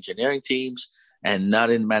the engineering teams, and not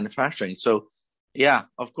in manufacturing. So, yeah,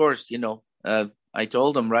 of course, I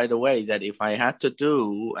told them right away that if I had to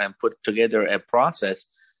do and put together a process,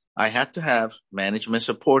 I had to have management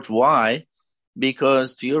support. Why?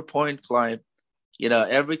 Because to your point, Clive,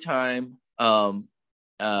 every time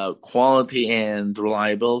quality and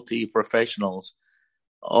reliability professionals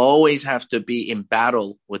always have to be in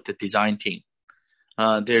battle with the design team.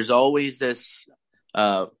 There's always this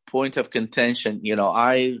point of contention.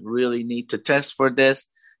 I really need to test for this.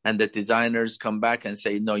 And the designers come back and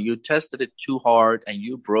say, no, you tested it too hard and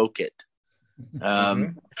you broke it.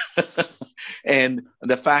 And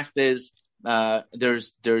the fact is,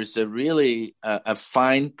 there's a really a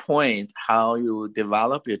fine point how you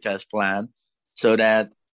develop your test plan so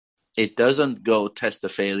that it doesn't go test a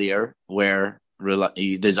failure where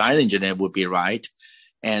design engineer would be right,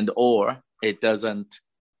 and or it doesn't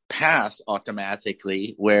pass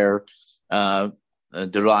automatically where the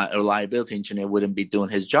reliability engineer wouldn't be doing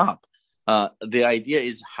his job. The idea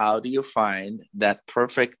is, how do you find that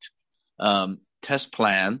perfect test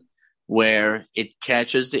plan where it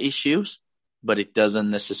catches the issues, but it doesn't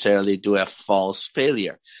necessarily do a false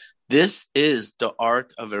failure? This is the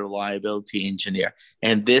art of a reliability engineer.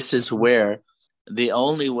 And this is where the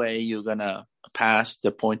only way you're going to pass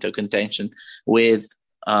the point of contention with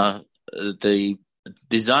the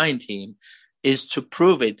design team is to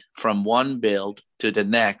prove it from one build to the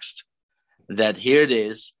next, that here it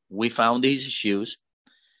is, we found these issues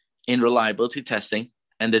in reliability testing,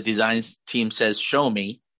 and the design team says, show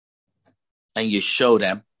me, and you show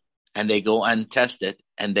them, and they go and test it,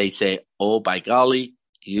 and they say, oh, by golly,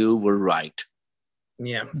 you were right.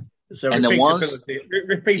 Yeah. So and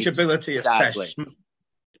repeatability of tests.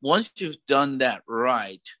 Once you've done that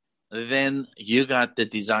right, then you got the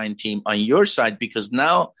design team on your side, because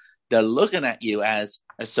now they're looking at you as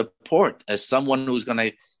a support, as someone who's going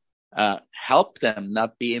to help them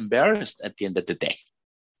not be embarrassed at the end of the day.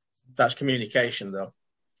 That's communication, though.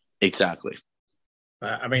 Exactly.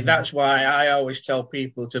 I mean, that's why I always tell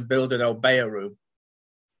people to build an obeyer room.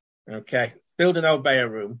 Okay, build an obeyer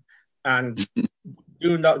room, and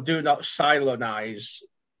do not silonize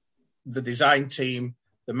the design team,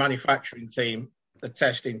 the manufacturing team, the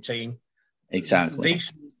testing team. Exactly.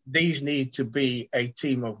 These need to be a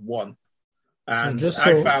team of one. And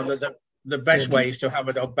I found that the best way is to have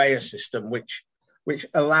an obeyer system, which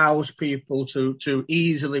allows people to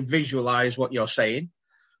easily visualize what you're saying,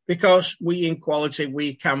 because we in quality,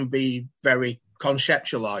 we can be very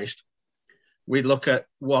conceptualized. We look at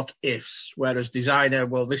what ifs, whereas designer,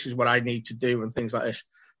 well, this is what I need to do and things like this.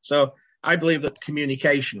 So I believe that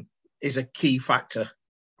communication is a key factor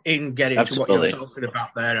in getting to what you're talking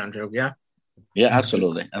about there, Andrew. Yeah. Yeah,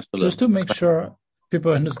 absolutely. Just to make sure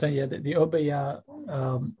people understand, the Obeya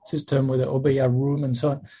system with the Obeya room and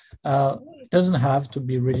so on, it doesn't have to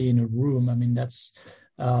be really in a room. I mean, that's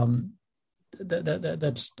often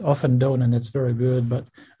done, and that's very good. But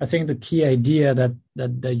I think the key idea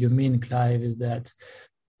that you mean, Clive, is that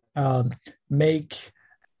make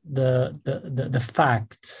the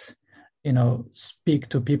facts, speak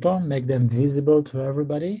to people, make them visible to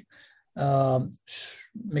everybody.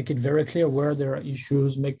 Make it very clear where there are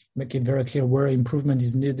issues, make it very clear where improvement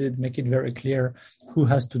is needed, make it very clear who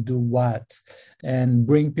has to do what, and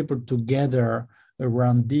bring people together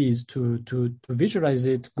around these to visualize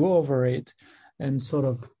it, go over it, and sort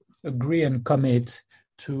of agree and commit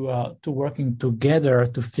to working together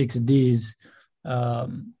to fix these,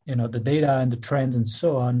 the data and the trends and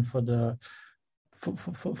so on for the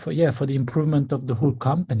improvement of the whole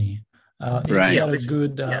company. Right. A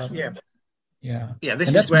good. Yeah. This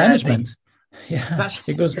and that's is where management.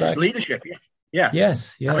 It goes back. Leadership. Yeah.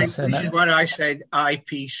 Yes. I mean, this is where I said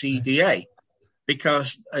IPCDA,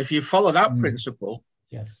 because if you follow that principle,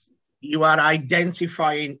 yes, you are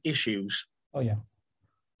identifying issues. Oh yeah.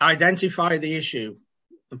 Identify the issue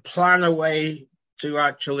and plan a way to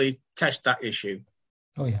actually test that issue.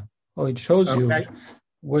 Oh yeah. Oh, it shows you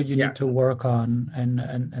where you need to work on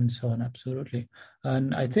and so on. Absolutely.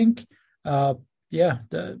 And I think,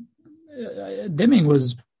 Deming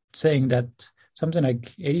was saying that something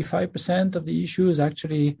like 85% of the issues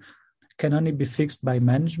actually can only be fixed by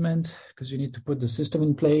management, because you need to put the system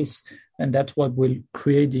in place, and that's what will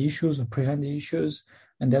create the issues or prevent the issues,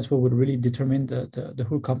 and that's what would really determine the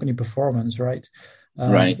whole company performance, right?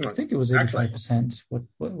 Right. I think it was 85%.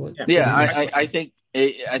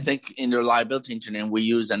 I think in reliability engineering we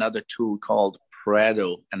use another tool called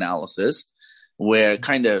Pareto analysis, where it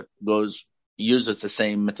kind of uses the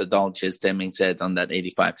same methodology as Deming said on that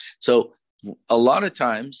 85. So a lot of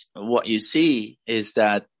times what you see is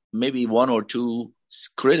that maybe one or two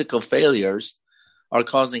critical failures are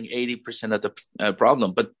causing 80% of the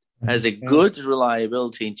problem. But as a good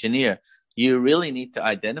reliability engineer, you really need to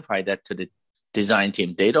identify that to the design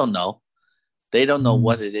team. They don't know. They don't know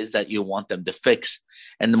what it is that you want them to fix.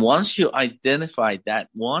 And once you identify that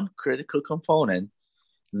one critical component,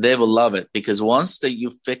 they will love it, because once that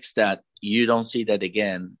you fix that, you don't see that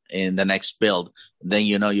again in the next build, then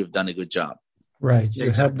you know you've done a good job. Right.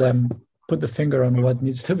 You help them put the finger on what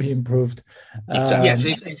needs to be improved. Exactly.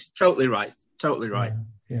 Yes, it's totally right. Totally right.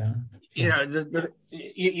 Yeah.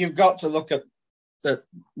 You've got to look at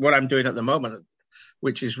what I'm doing at the moment,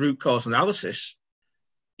 which is root cause analysis,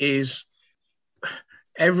 is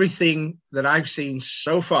everything that I've seen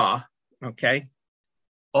so far,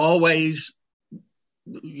 always,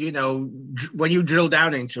 when you drill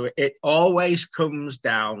down into it, it always comes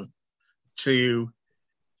down to,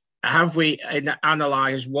 have we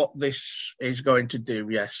analyzed what this is going to do?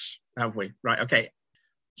 Yes. Have we? Right. Okay.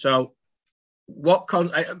 So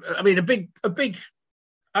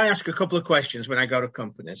I ask a couple of questions when I go to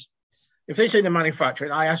companies. If it's in the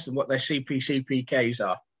manufacturing, I ask them what their CPCPKs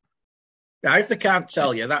are. Now, if they can't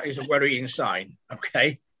tell you, that is a worrying sign,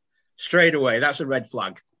 okay? Straight away, that's a red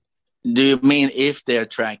flag. Do you mean if they're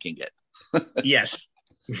tracking it? Yes.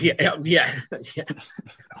 Yeah.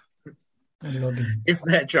 If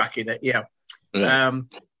they're tracking it, yeah. Right.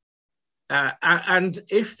 And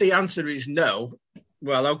if the answer is no,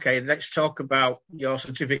 well, okay, let's talk about your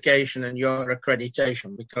certification and your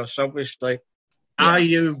accreditation, because obviously, are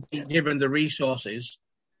you given the resources?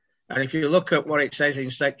 And if you look at what it says in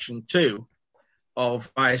Section 2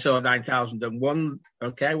 of ISO 9001,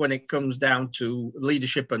 okay, when it comes down to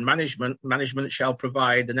leadership and management shall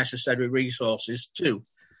provide the necessary resources too.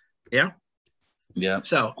 Yeah? Yeah.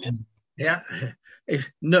 So, yeah,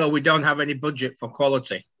 no, we don't have any budget for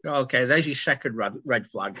quality. Okay, there's your second red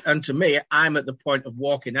flag. And to me, I'm at the point of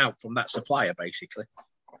walking out from that supplier, basically.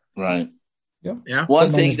 Right. Yeah.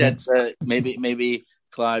 One thing that maybe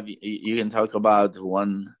Clive, you can talk about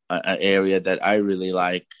one area that I really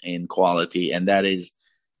like in quality, and that is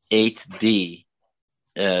 8D,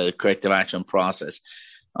 corrective action process.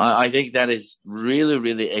 I think that is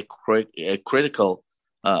really a critical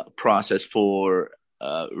process for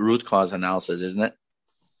root cause analysis, isn't it?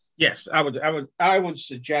 Yes, I would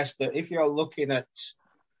suggest that if you're looking at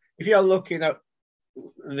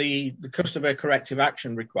the customer corrective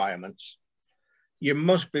action requirements, you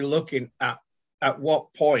must be looking at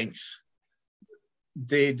what point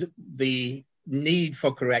did the need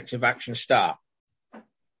for corrective action start.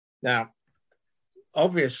 Now,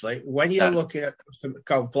 obviously, when you're looking at customer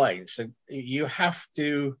complaints, you have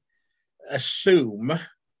to assume,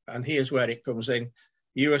 and here's where it comes in,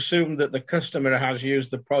 you assume that the customer has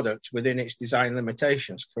used the product within its design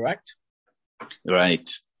limitations, correct?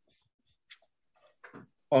 Right.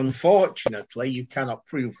 Unfortunately, you cannot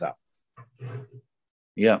prove that.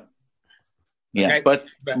 Yeah. Yeah, okay? but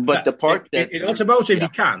the part that in automotive you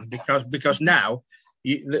can, because now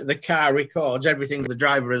the car records everything the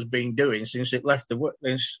driver has been doing since it left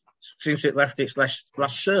its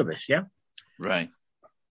last service. Yeah, right.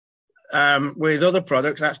 With other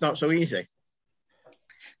products, that's not so easy.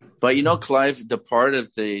 But Clive, the part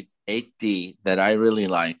of the 8D that I really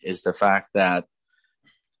like is the fact that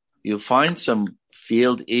you find some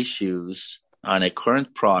field issues on a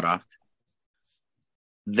current product,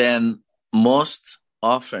 then most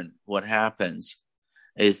often what happens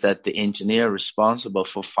is that the engineer responsible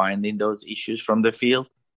for finding those issues from the field,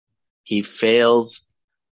 he fails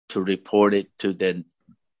to report it to the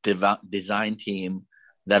design team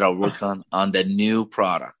that are working on the new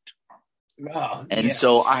product.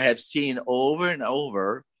 So I have seen over and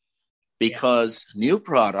over, because new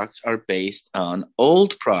products are based on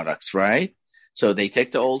old products, right? So they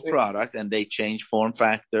take the old product and they change form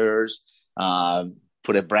factors,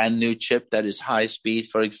 put a brand new chip that is high speed,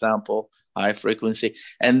 for example, high frequency.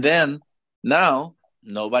 And then now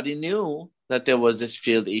nobody knew that there was this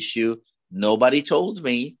field issue. Nobody told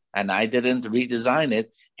me, and I didn't redesign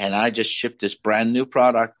it. And I just shipped this brand new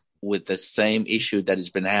product with the same issue that has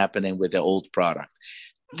been happening with the old product.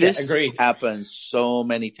 This happens so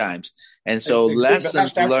many times. And so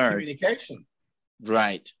lessons learned. Communication.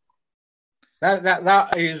 Right.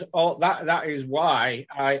 That is why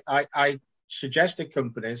I suggest to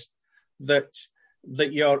companies that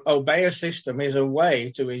your Obeya system is a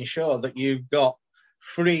way to ensure that you've got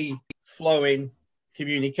free flowing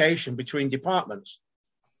communication between departments.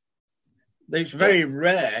 It's very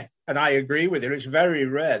rare, and I agree with you, it's very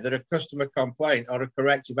rare that a customer complaint or a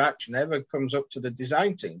corrective action ever comes up to the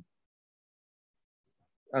design team.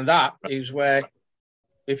 And that is where,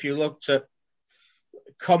 if you looked at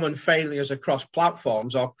common failures across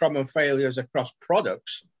platforms or common failures across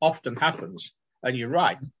products, often happens. And you're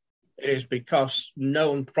right. It is because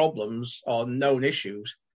known problems or known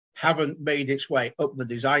issues haven't made its way up the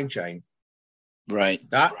design chain. Right.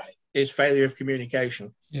 That is failure of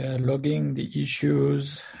communication. Yeah, logging the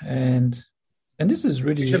issues and this is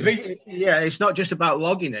really... It's not just about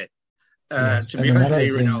logging it. Yes, to be honest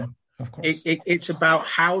with you, of course. It's about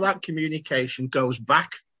how that communication goes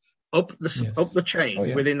back up the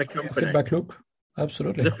chain within the company. Feedback loop,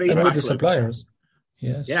 absolutely. The feedback and with the loop. Suppliers.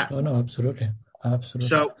 Yes. Yeah. Oh, no, absolutely. Absolutely.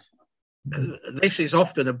 So this is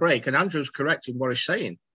often a break, and Andrew's correct in what he's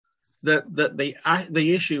saying. That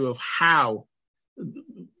the issue of how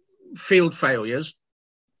field failures,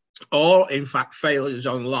 or in fact failures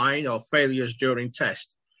online or failures during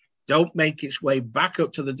test, don't make its way back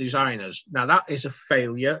up to the designers. Now that is a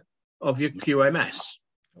failure of your QMS.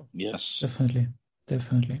 Yes, definitely.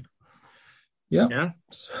 Yeah.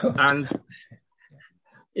 And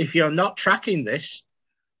if you're not tracking this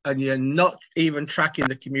and you're not even tracking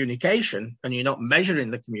the communication and you're not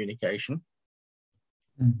measuring the communication,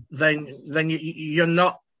 then you're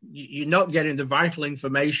not getting the vital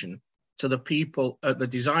information to the people at the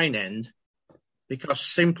design end, because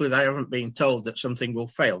simply they haven't been told that something will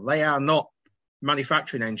fail. They are not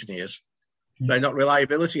manufacturing engineers. They're not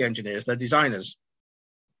reliability engineers. They're designers.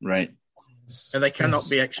 Right. And they cannot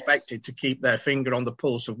be expected to keep their finger on the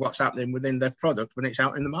pulse of what's happening within their product when it's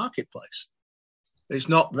out in the marketplace. It's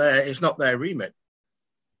not their remit.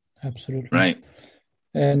 Absolutely. Right.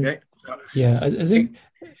 And I think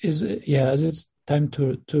as it's time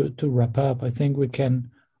to wrap up, I think we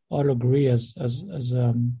can all agree as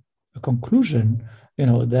a conclusion,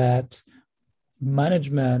 that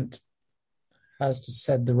management has to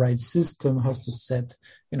set the right system, has to set,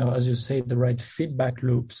 as you say, the right feedback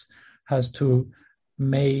loops, has to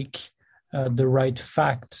make the right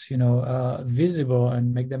facts, visible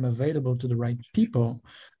and make them available to the right people,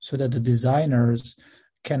 so that the designers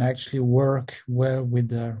can actually work well with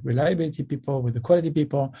the reliability people, with the quality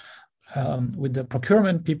people, with the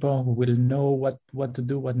procurement people who will know what to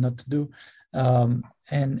do, what not to do. And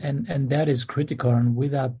that is critical. And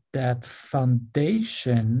without that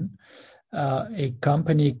foundation, a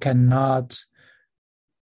company cannot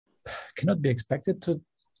be expected to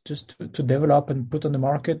develop and put on the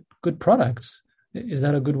market good products. Is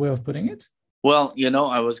that a good way of putting it? Well,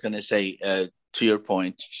 I was going to say, to your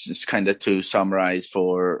point, just kind of to summarize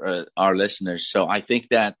for our listeners. So I think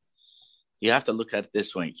that you have to look at it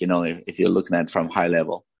this way, if you're looking at it from high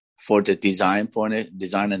level, for the design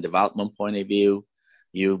and development point of view,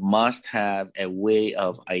 you must have a way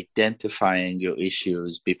of identifying your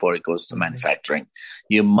issues before it goes to manufacturing.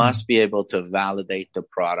 You must be able to validate the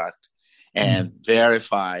product and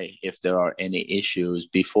verify if there are any issues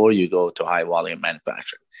before you go to high volume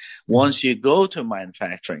manufacturing. Once you go to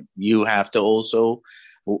manufacturing, you have to also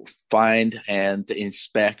find an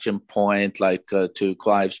inspection point, like to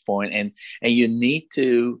Clive's point, and you need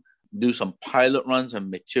to do some pilot runs on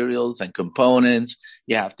materials and components.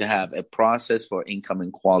 You have to have a process for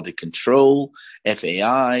incoming quality control,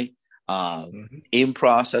 FAI,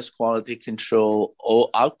 in-process quality control, or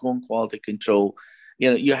outgoing quality control.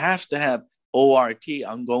 You have to have ORT,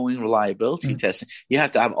 ongoing reliability testing. You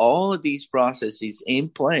have to have all of these processes in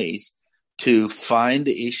place to find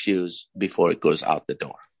the issues before it goes out the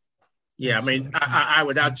door. Yeah, I mean, I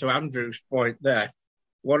would add to Andrew's point there.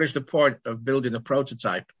 What is the point of building a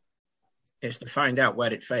prototype? It's to find out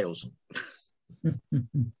where it fails.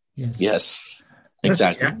 Yes,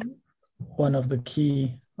 exactly. Yeah. One of the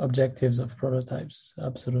key objectives of prototypes.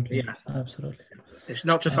 Absolutely. Yeah. Absolutely. It's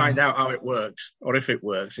not to find out how it works or if it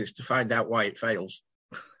works. It's to find out why it fails.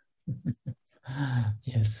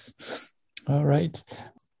 Yes. All right.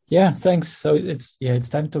 Yeah, thanks. So it's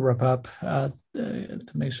time to wrap up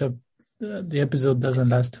to make sure the episode doesn't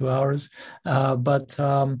last 2 hours. But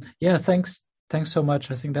thanks so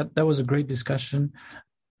much. I think that was a great discussion.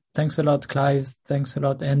 Thanks a lot, Clive. Thanks a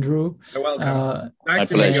lot, Andrew. You're welcome. Nice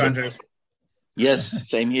to meet you, Andrew. Yes,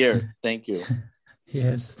 same here. Thank you.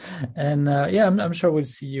 Yes, and I'm sure we'll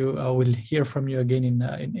see you. We'll hear from you again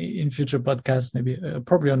in future podcasts, maybe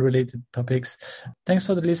probably on related topics. Thanks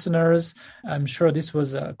for the listeners. I'm sure this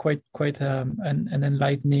was quite an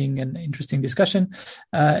enlightening and interesting discussion,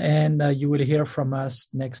 and you will hear from us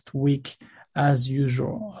next week as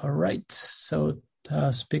usual. All right, so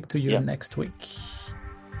speak to you next week.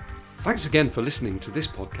 Thanks again for listening to this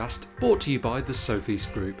podcast, brought to you by the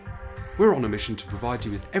Sofeast Group. We're on a mission to provide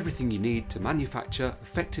you with everything you need to manufacture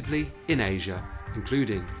effectively in Asia,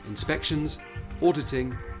 including inspections,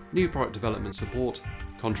 auditing, new product development support,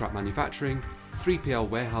 contract manufacturing, 3PL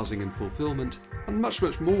warehousing and fulfillment, and much,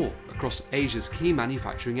 much more across Asia's key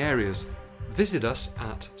manufacturing areas. Visit us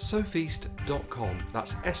at sofeast.com,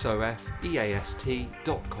 that's SOFEAST.com,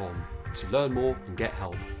 to learn more and get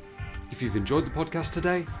help. If you've enjoyed the podcast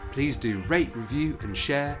today, please do rate, review and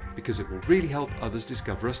share, because it will really help others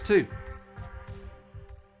discover us too.